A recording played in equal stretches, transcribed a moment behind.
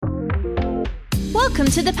Welcome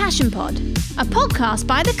to The Passion Pod, a podcast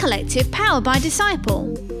by The Collective powered by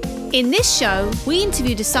Disciple. In this show, we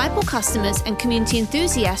interview Disciple customers and community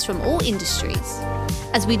enthusiasts from all industries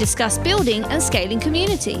as we discuss building and scaling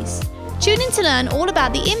communities. Tune in to learn all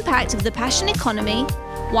about the impact of the passion economy,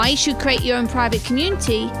 why you should create your own private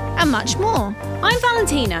community, and much more. I'm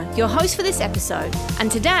Valentina, your host for this episode,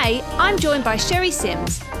 and today I'm joined by Sherry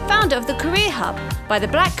Sims, founder of the Career Hub by the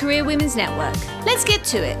Black Career Women's Network. Let's get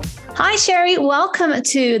to it. Hi, Sherry. Welcome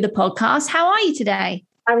to the podcast. How are you today?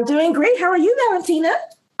 I'm doing great. How are you, Valentina?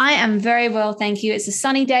 I am very well, thank you. It's a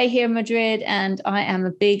sunny day here in Madrid, and I am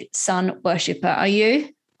a big sun worshipper. Are you?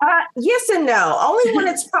 Yes and no. Only when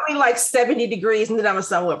it's probably like 70 degrees and then I'm a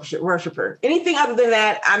sun worshiper. Anything other than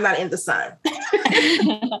that, I'm not in the sun.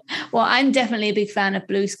 Well, I'm definitely a big fan of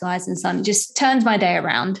blue skies and sun. It just turns my day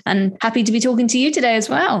around, and happy to be talking to you today as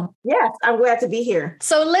well. Yes, I'm glad to be here.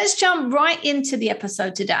 So let's jump right into the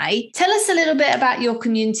episode today. Tell us a little bit about your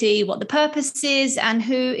community, what the purpose is and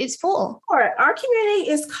who it's for. All right. Our community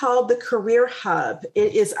is called the Career Hub.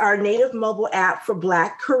 It is our native mobile app for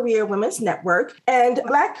Black Career Women's Network. And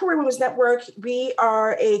Black Career Women's Network, we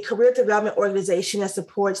are a career development organization that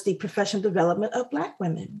supports the professional development of Black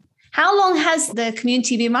women. How long has the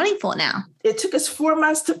community been running for now? It took us 4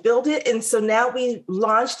 months to build it. And so now we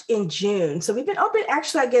launched in June. So we've been open,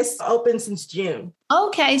 open since June.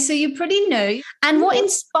 Okay, so you're pretty new. And what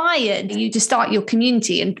inspired you to start your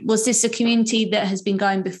community? And was this a community that has been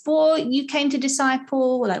going before you came to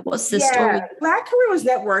Disciple? Like, what's the story? Black Career Women's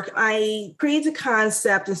Network, I created the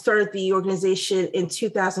concept and started the organization in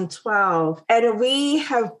 2012. And we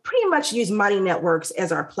have pretty much used Mighty Networks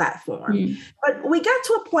as our platform. But we got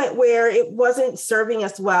to a point where it wasn't serving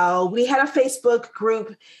us well. We had a Facebook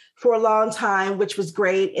group for a long time, which was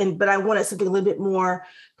great. But I wanted something a little bit more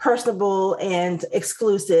personable and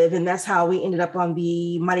exclusive. And that's how we ended up on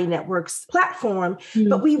the Mighty Networks platform.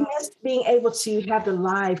 But we missed being able to have the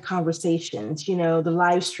live conversations, the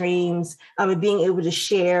live streams, and being able to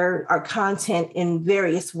share our content in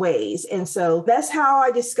various ways. And so that's how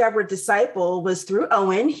I discovered Disciple, was through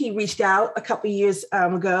Owen. He reached out a couple of years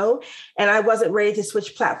ago, and I wasn't ready to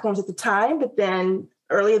switch platforms at the time. But then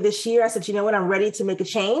earlier this year, I said, you know what, I'm ready to make a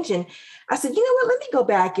change. And I said, you know what, let me go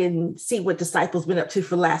back and see what Disciple's been up to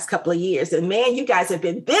for the last couple of years. And man, you guys have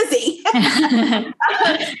been busy. I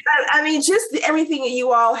mean, just everything that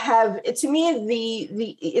you all have, to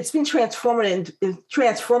me, it's been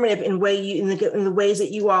transformative in the ways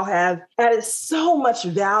that you all have added so much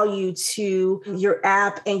value to your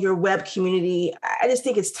app and your web community. I just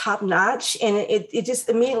think it's top notch. And it just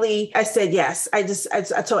immediately, I said, yes. I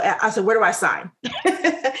said, where do I sign?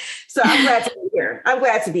 So I'm glad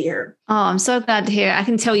to be here. Oh, I'm so glad to hear it. I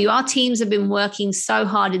can tell you our teams have been working so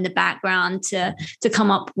hard in the background to come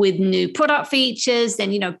up with new product features,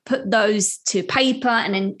 then, put those to paper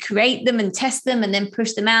and then create them and test them and then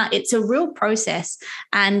push them out. It's a real process.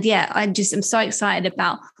 And yeah, I'm so excited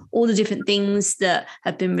about all the different things that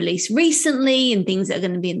have been released recently and things that are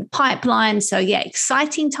going to be in the pipeline. So yeah,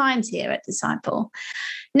 exciting times here at Disciple.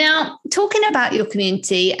 Now, talking about your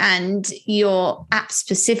community and your app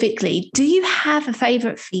specifically, do you have a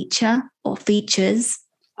favorite feature or features?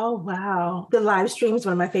 Oh, wow. The live stream is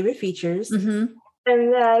one of my favorite features. And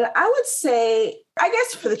then I would say, I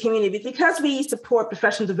guess for the community, because we support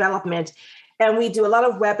professional development and we do a lot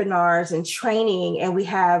of webinars and training, and we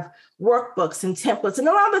have workbooks and templates and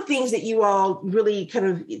a lot of the things that you all really kind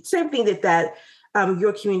of, same thing that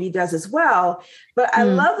your community does as well. But I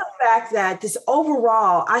love the fact that just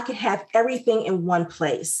overall, I could have everything in one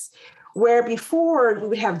place. Where before we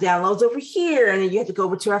would have downloads over here, and then you have to go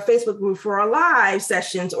over to our Facebook group for our live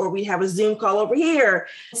sessions, or we have a Zoom call over here.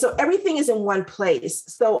 So everything is in one place.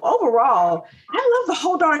 So overall, I love the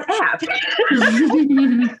whole darn app. But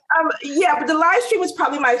the live stream is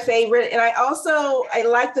probably my favorite. And I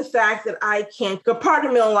like the fact that I can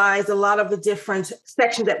compartmentalize a lot of the different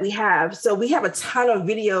sections that we have. So we have a ton of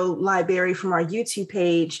video library from our YouTube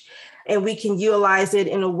page, and we can utilize it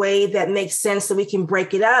in a way that makes sense, so we can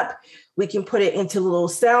break it up. We can put it into little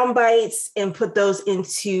sound bites and put those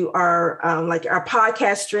into our our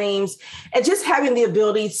podcast streams, and just having the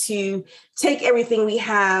ability to take everything we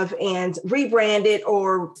have and rebrand it,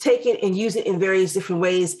 or take it and use it in various different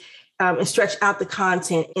ways, and stretch out the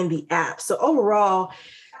content in the app. So overall,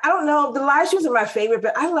 I don't know, the live streams are my favorite,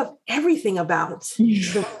 but I love everything about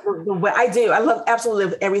the way I do. I love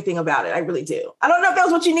absolutely everything about it. I really do. I don't know if that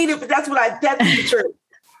was what you needed, but that's the truth.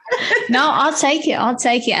 No, I'll take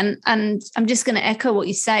it. And I'm just going to echo what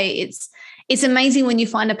you say. It's amazing when you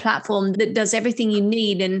find a platform that does everything you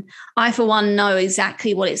need. And I, for one, know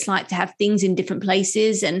exactly what it's like to have things in different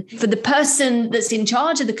places. And for the person that's in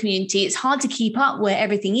charge of the community, it's hard to keep up where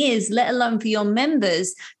everything is, let alone for your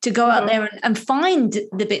members to go out there and find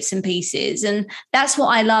the bits and pieces. And that's what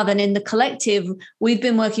I love. And in the collective, we've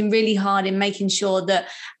been working really hard in making sure that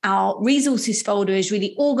our resources folder is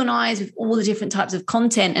really organized with all the different types of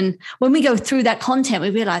content. And when we go through that content, we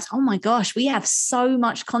realize, oh my gosh, we have so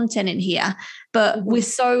much content in here, but we're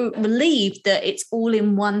so relieved that it's all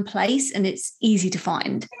in one place and it's easy to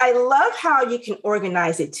find. I love how you can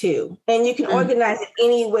organize it too. And you can organize it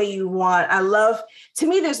any way you want. To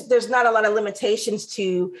me, there's not a lot of limitations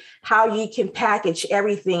to how you can package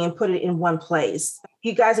everything and put it in one place.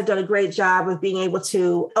 You guys have done a great job of being able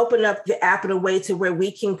to open up the app in a way to where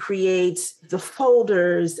we can create the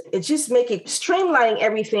folders and just make it streamlining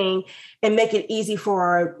everything and make it easy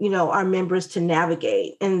for our members to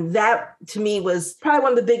navigate. And that to me was probably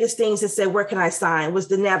one of the biggest things that said, where can I sign, was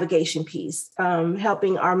the navigation piece,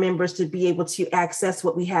 helping our members to be able to access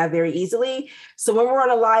what we have very easily. So when we're on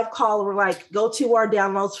a live call, we're like, go to our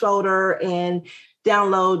downloads folder and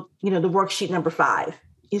download, the worksheet number 5.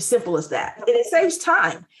 As simple as that. And it saves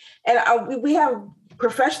time. And we have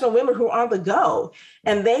professional women who are on the go,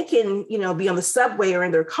 and they can, be on the subway or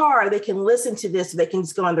in their car. They can listen to this. They can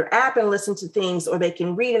just go on their app and listen to things, or they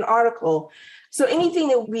can read an article. So anything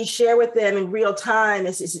that we share with them in real time,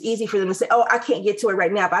 it's easy for them to say, oh, I can't get to it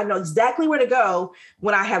right now, but I know exactly where to go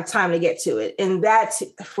when I have time to get to it. And that,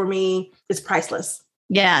 for me, is priceless.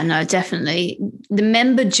 Yeah, no, definitely. The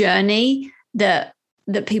member journey that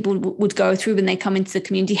people would go through when they come into the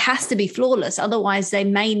community has to be flawless. Otherwise, they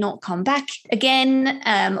may not come back again,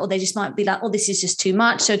 or they just might be like, oh, this is just too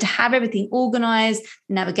much. So to have everything organized,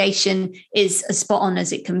 navigation is as spot on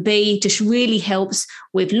as it can be, just really helps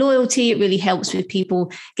with loyalty. It really helps with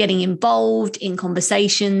people getting involved in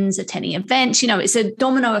conversations, attending events. It's a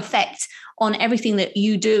domino effect on everything that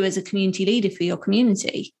you do as a community leader for your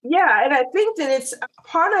community. Yeah, and I think that it's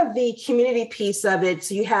part of the community piece of it.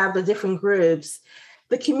 So you have the different groups.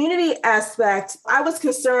 The community aspect, I was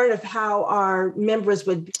concerned of how our members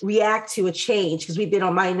would react to a change because we've been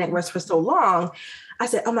on Mighty Networks for so long. I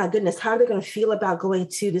said, oh my goodness, how are they going to feel about going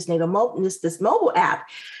to this this mobile app?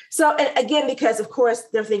 So, and again, because of course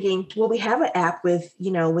they're thinking, well, we have an app with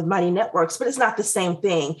Mighty Networks, but it's not the same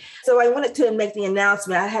thing. So I wanted to make the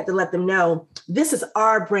announcement. I had to let them know this is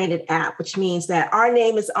our branded app, which means that our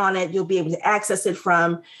name is on it. You'll be able to access it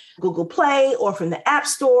from Google Play or from the App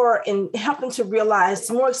Store, and help them to realize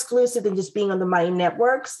it's more exclusive than just being on the Mighty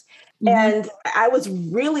Networks. And I was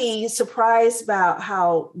really surprised about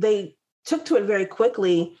how they took to it very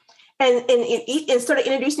quickly. And started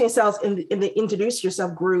introducing themselves in the introduce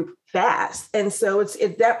yourself group fast. And so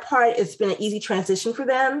that part, it's been an easy transition for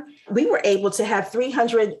them. We were able to have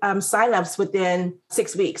 300 signups within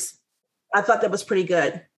 6 weeks. I thought that was pretty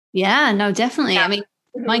good. Yeah, no, definitely. Yeah. I mean,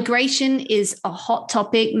 migration is a hot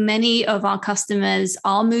topic. Many of our customers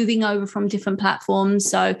are moving over from different platforms.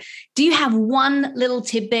 So do you have one little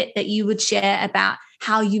tidbit that you would share about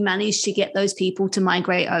how you managed to get those people to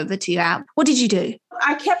migrate over to your app? What did you do?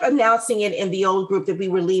 I kept announcing it in the old group that we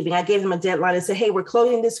were leaving. I gave them a deadline and said, hey, we're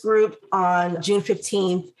closing this group on June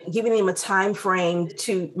 15th, giving them a time frame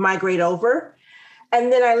to migrate over.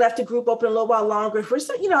 And then I left the group open a little while longer for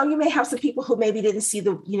some, you may have some people who maybe didn't see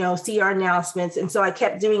see our announcements. And so I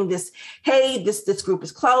kept doing this, hey, this group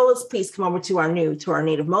is closed. Please come over to our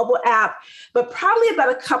native mobile app. But probably about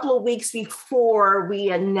a couple of weeks before we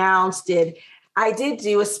announced it, I did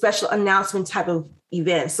do a special announcement type of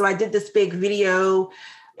event. So I did this big video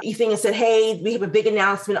thing and said, hey, we have a big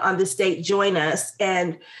announcement on this date, join us.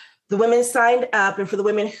 And the women signed up. And for the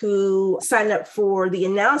women who signed up for the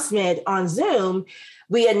announcement on Zoom,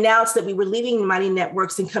 we announced that we were leaving Mighty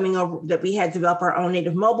Networks and coming over, that we had developed our own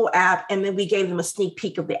native mobile app. And then we gave them a sneak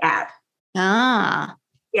peek of the app. Ah,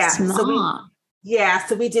 yeah. Smart.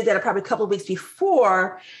 So we did that probably a couple of weeks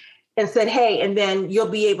before and said, hey, and then you'll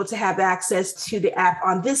be able to have access to the app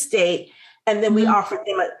on this date. And then we offered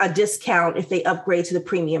them a discount if they upgrade to the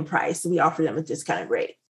premium price. So we offered them a discounted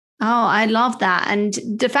rate. Oh, I love that. And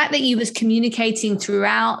the fact that you was communicating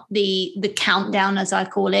throughout the countdown, as I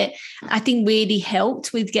call it, I think really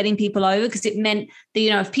helped with getting people over, because it meant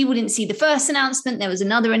that, if people didn't see the first announcement, there was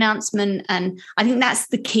another announcement. And I think that's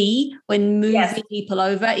the key when moving people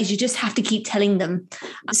over, is you just have to keep telling them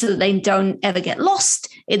so that they don't ever get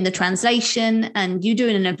lost in the translation. And you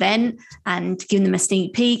doing an event and giving them a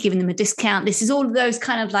sneak peek, giving them a discount. This is all of those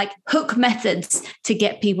kind of like hook methods to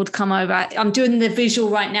get people to come over. I'm doing the visual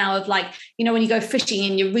right now of when you go fishing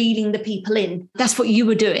and you're reeling the people in. That's what you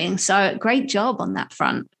were doing. So great job on that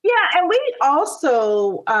front. Yeah. And we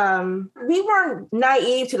also, we weren't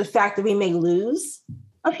naive to the fact that we may lose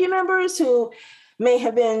a few members who may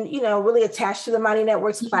have been, really attached to the Mighty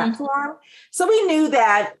Networks platform. So we knew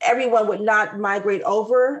that everyone would not migrate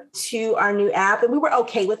over to our new app. And we were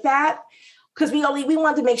okay with that, because we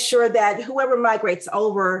wanted to make sure that whoever migrates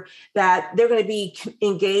over, that they're going to be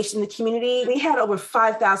engaged in the community. We had over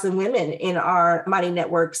 5,000 women in our Mighty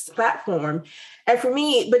Networks platform. And for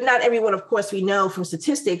me, but not everyone, of course, we know from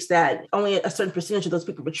statistics that only a certain percentage of those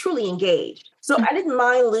people were truly engaged. So I didn't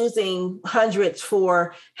mind losing hundreds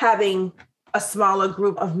for having a smaller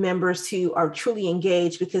group of members who are truly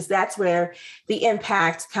engaged, because that's where the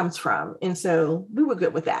impact comes from. And so we were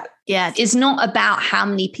good with that. Yeah, it's not about how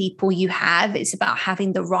many people you have. It's about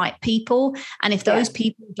having the right people. And if those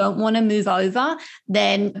people don't want to move over,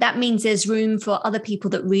 then that means there's room for other people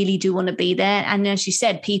that really do want to be there. And as you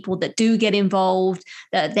said, people that do get involved,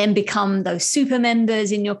 that then become those super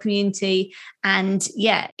members in your community. And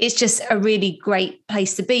yeah, it's just a really great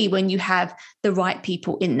place to be when you have the right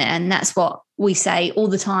people in there. And that's what we say all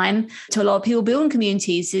the time to a lot of people building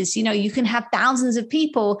communities is, you can have thousands of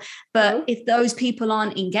people, but if those people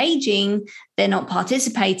aren't engaging, they're not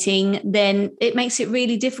participating, then it makes it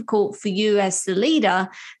really difficult for you as the leader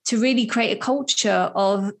to really create a culture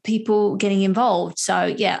of people getting involved. So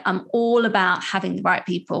yeah, I'm all about having the right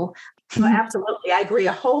people. Well, absolutely. I agree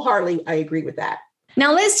wholeheartedly. I agree with that.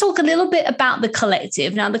 Now, let's talk a little bit about the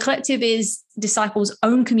Collective. Now, the Collective is Disciple's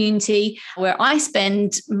own community where I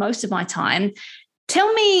spend most of my time.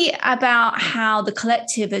 Tell me about how the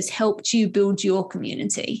Collective has helped you build your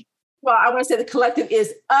community. Well, I want to say the Collective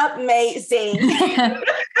is amazing.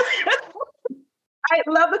 I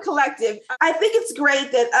love the Collective. I think it's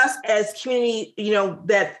great that us as community,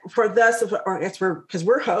 that for us, because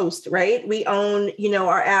we're host, right? We own,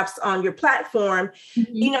 our apps on your platform.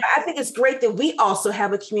 I think it's great that we also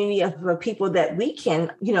have a community of people that we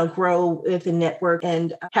can, grow with the network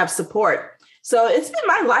and have support. So it's been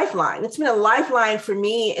my lifeline. It's been a lifeline for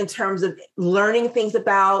me in terms of learning things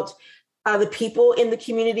about the people in the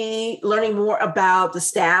community, learning more about the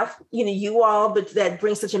staff, you all, but that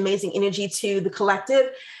brings such amazing energy to the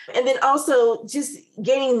Collective. And then also just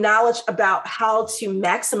gaining knowledge about how to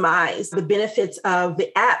maximize the benefits of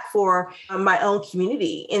the app for my own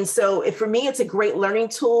community. And so for me, it's a great learning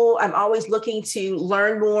tool. I'm always looking to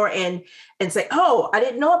learn more and say, oh, I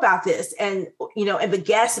didn't know about this. And, and the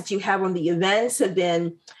guests that you have on the events have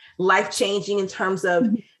been life-changing in terms of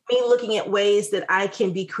me looking at ways that I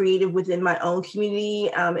can be creative within my own community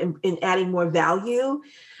and adding more value.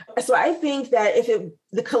 So I think that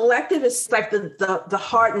the Collective is like the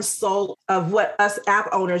heart and soul of what us app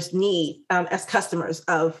owners need as customers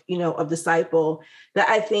of Disciple, that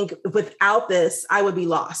I think without this, I would be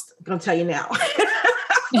lost. I'm going to tell you now.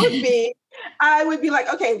 I would be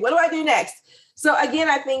like, okay, what do I do next? So again,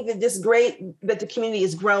 I think that this great that the community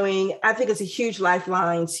is growing. I think it's a huge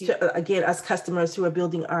lifeline to, again, us customers who are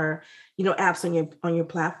building our, apps on your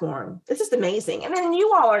platform. It's just amazing. And then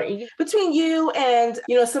you all are, between you and,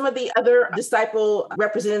 some of the other Disciple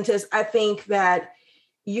representatives, I think that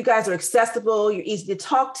you guys are accessible. You're easy to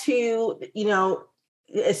talk to,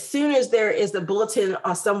 as soon as there is a bulletin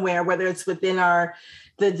somewhere, whether it's within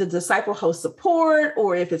the Disciple host support,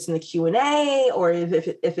 or if it's in the Q&A, or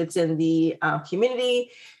if it's in the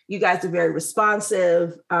community, you guys are very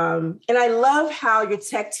responsive. And I love how your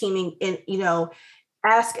tech teaming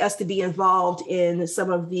ask us to be involved in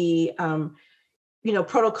some of the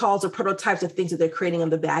protocols or prototypes of things that they're creating on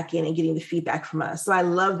the back end and getting the feedback from us. So I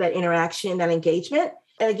love that interaction, that engagement.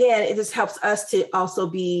 And again, it just helps us to also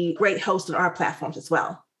be great hosts on our platforms as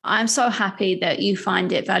well. I'm so happy that you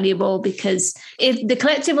find it valuable, because if the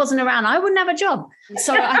Collective wasn't around, I wouldn't have a job.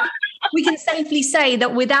 So we can safely say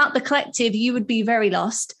that without the Collective, you would be very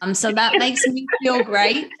lost. So that makes me feel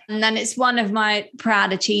great. And then it's one of my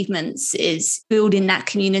proud achievements is building that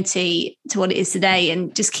community to what it is today,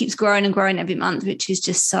 and just keeps growing and growing every month, which is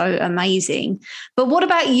just so amazing. But what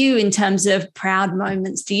about you in terms of proud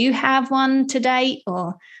moments? Do you have one to date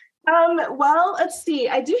or? Well, let's see.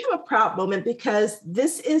 I do have a proud moment because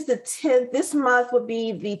this month will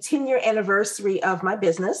be the 10-year anniversary of my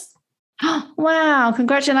business. Wow.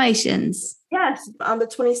 Congratulations. Yes, on the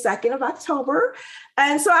 22nd of October.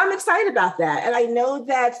 And so I'm excited about that. And I know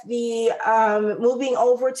that the moving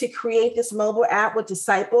over to create this mobile app with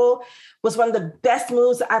Disciple was one of the best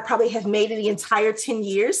moves I probably have made in the entire 10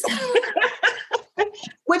 years.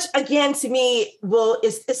 Which again, to me,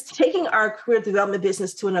 is taking our career development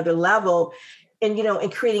business to another level, and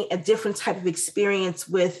and creating a different type of experience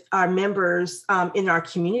with our members in our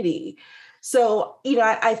community. So,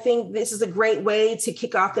 I think this is a great way to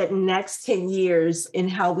kick off that next 10 years in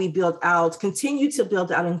how we continue to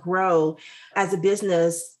build out and grow as a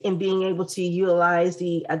business, and being able to utilize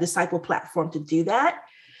the Disciple platform to do that.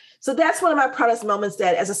 So that's one of my proudest moments,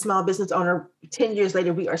 that as a small business owner, 10 years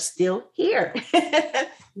later, we are still here.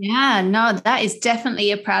 Yeah, no, that is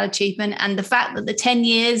definitely a proud achievement. And the fact that the 10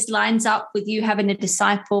 years lines up with you having a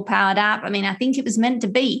Disciple powered app, I mean, I think it was meant to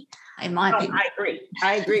be, in my opinion.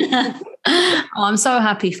 I agree. Oh, I'm so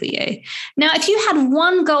happy for you. Now, if you had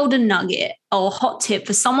one golden nugget or hot tip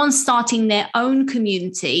for someone starting their own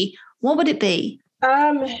community, what would it be?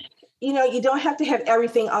 You don't have to have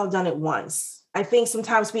everything all done at once. I think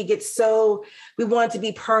sometimes we want it to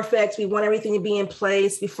be perfect. We want everything to be in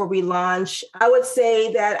place before we launch. I would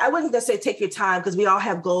say that I wouldn't necessarily take your time, because we all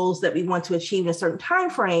have goals that we want to achieve in a certain time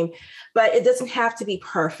frame, but it doesn't have to be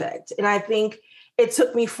perfect. And I think it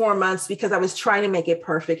took me 4 months because I was trying to make it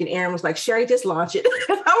perfect. And Aaron was like, Sherry, just launch it.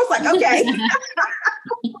 I was like, okay.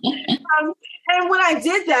 And when I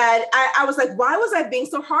did that, I was like, why was I being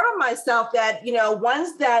so hard on myself? That,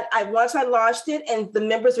 once I launched it and the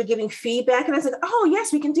members were giving feedback, and I said, oh,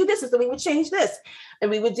 yes, we can do this. And so we would change this. And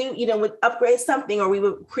we would do, would upgrade something, or we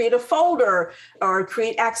would create a folder or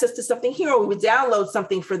create access to something here, or we would download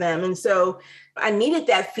something for them. And so I needed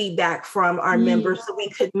that feedback from our members so we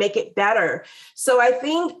could make it better. So I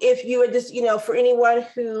think if you were just, for anyone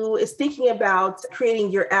who is thinking about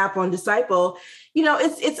creating your app on Disciple,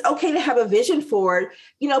 it's okay to have a vision for it,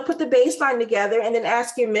 put the baseline together and then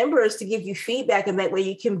ask your members to give you feedback. And that way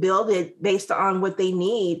you can build it based on what they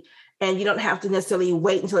need. And you don't have to necessarily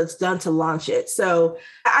wait until it's done to launch it. So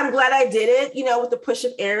I'm glad I did it, with the push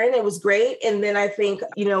of Aaron. It was great. And then I think,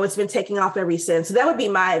 it's been taking off ever since. So that would be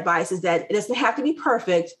my advice, is that it doesn't have to be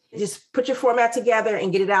perfect. Just put your format together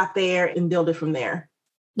and get it out there and build it from there.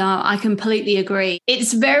 No, I completely agree.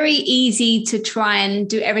 It's very easy to try and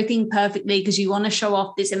do everything perfectly because you want to show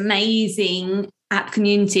off this amazing app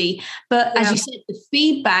community. But as you said, the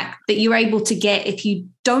feedback that you're able to get if you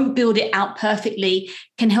don't build it out perfectly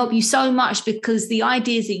can help you so much, because the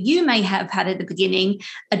ideas that you may have had at the beginning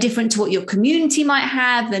are different to what your community might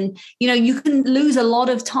have. And, you can lose a lot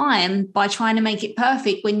of time by trying to make it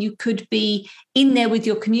perfect when you could be in there with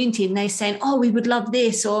your community and they're saying, oh, we would love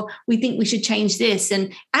this, or we think we should change this,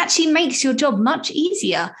 and actually makes your job much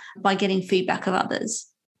easier by getting feedback of others.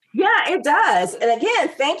 Yeah, it does. And again,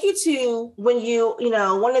 thank you to when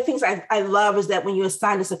one of the things I love is that when you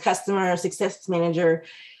assign us a customer success manager,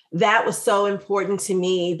 that was so important to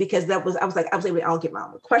me, because I was able to all get my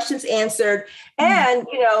own questions answered. And,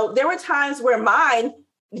 there were times where mine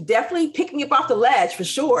definitely picked me up off the ledge for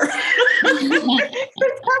sure.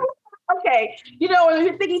 Okay, if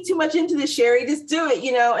you're thinking too much into this, Sherry, just do it,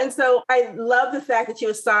 And so I love the fact that you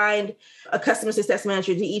assigned a customer success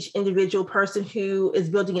manager to each individual person who is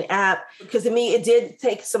building an app, because to me, it did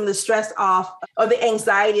take some of the stress off, or the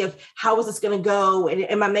anxiety of how is this going to go? And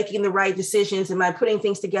am I making the right decisions? Am I putting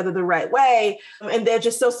things together the right way? And they're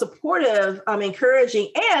just so supportive, encouraging,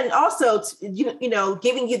 and also,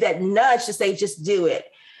 giving you that nudge to say, just do it.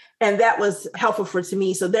 And that was helpful to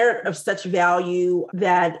me. So they're of such value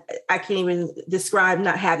that I can't even describe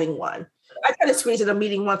not having one. I try to squeeze in a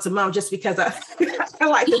meeting once a month just because I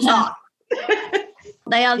like to talk.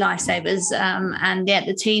 They are lifesavers. And yet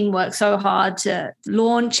the team works so hard to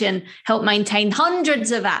launch and help maintain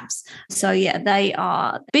hundreds of apps. So they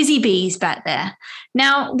are busy bees back there.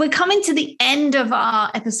 Now, we're coming to the end of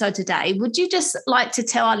our episode today. Would you just like to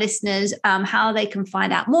tell our listeners how they can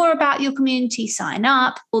find out more about your community, sign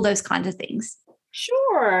up, all those kinds of things?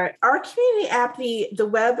 Sure. Our community app, the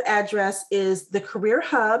web address is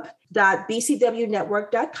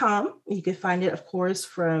thecareerhub.bcwnetwork.com. You can find it, of course,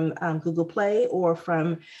 from Google Play or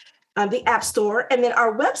from the App Store. And then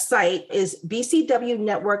our website is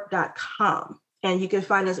bcwnetwork.com. And you can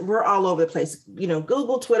find us, we're all over the place,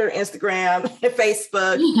 Google, Twitter, Instagram,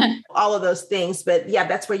 Facebook, all of those things. But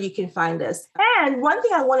that's where you can find us. And one thing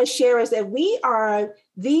I want to share is that we are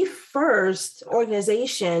the first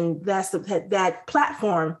organization that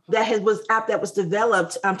platform that was app that was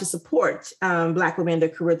developed to support Black women in their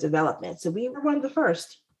career development. So we were one of the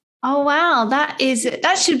first. Oh, wow. That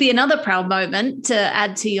should be another proud moment to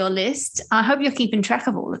add to your list. I hope you're keeping track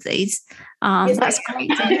of all of these. That's great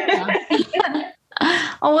to hear.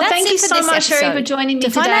 Oh, well, thank you so much, Sherry, for joining me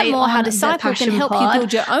today. To find out more how Disciple can help you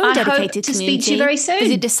build your own dedicated community, speak to you very soon.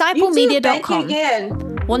 Visit disciplemedia.com. Thank you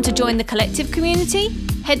again. Want to join the collective community?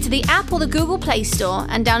 Head to the app or the Google Play Store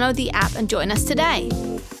and download the app and join us today.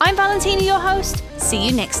 I'm Valentina, your host. See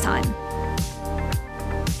you next time.